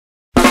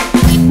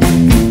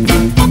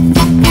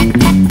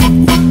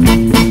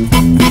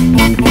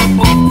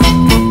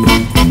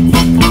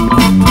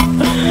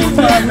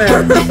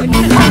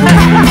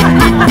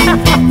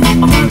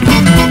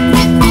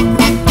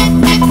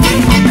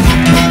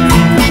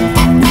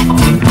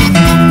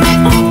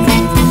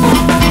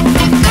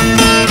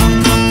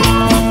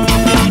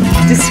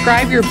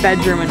your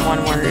bedroom in one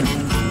word?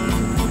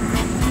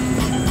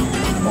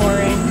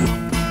 Boring.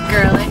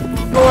 Girly.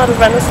 A lot of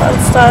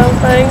Renaissance style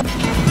thing.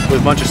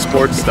 With a bunch of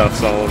sports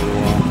stuffs all over the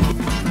wall.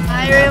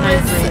 My room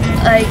is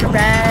like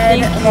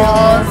red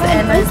walls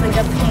and there's like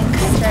a pink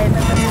stripe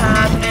at the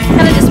top.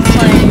 Kind of just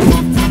plain.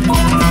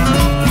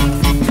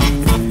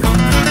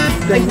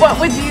 Like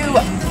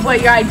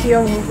what your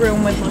ideal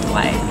room would look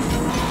like?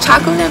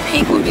 Chocolate and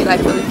pink would be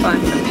like really fun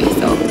for me,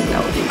 so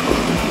that would be cool.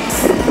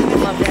 I'd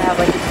love to have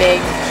like a big,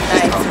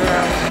 nice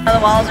room. The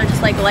walls are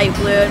just like light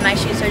blue and my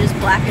sheets are just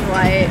black and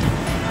white.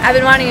 I've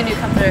been wanting a new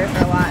comforter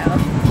for a while.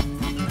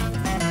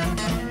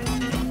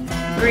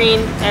 Green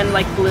and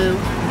like blue.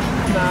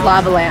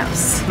 Lava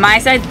lamps. My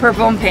side's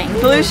purple and pink.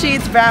 Blue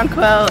sheets, brown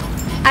quilt.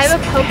 I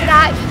have a polka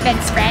dot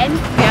bedspread.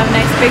 We have a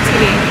nice big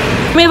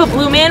TV. We have a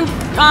Blue Man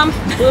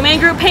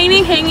group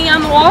painting hanging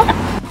on the wall.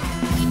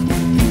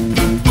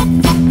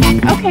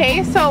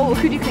 Okay, so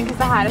who do you think is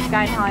the hottest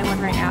guy in Hollywood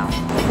right now?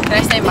 Can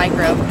I say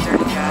micro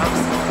dirty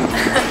jobs?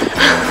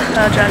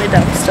 Johnny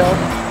Depp still.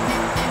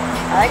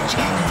 I like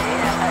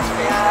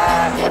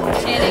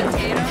Channing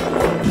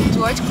Tatum.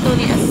 George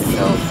Clooney is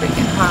so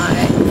freaking hot.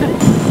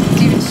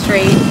 Steven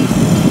Strait.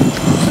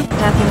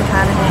 Matthew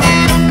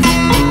McConaughey.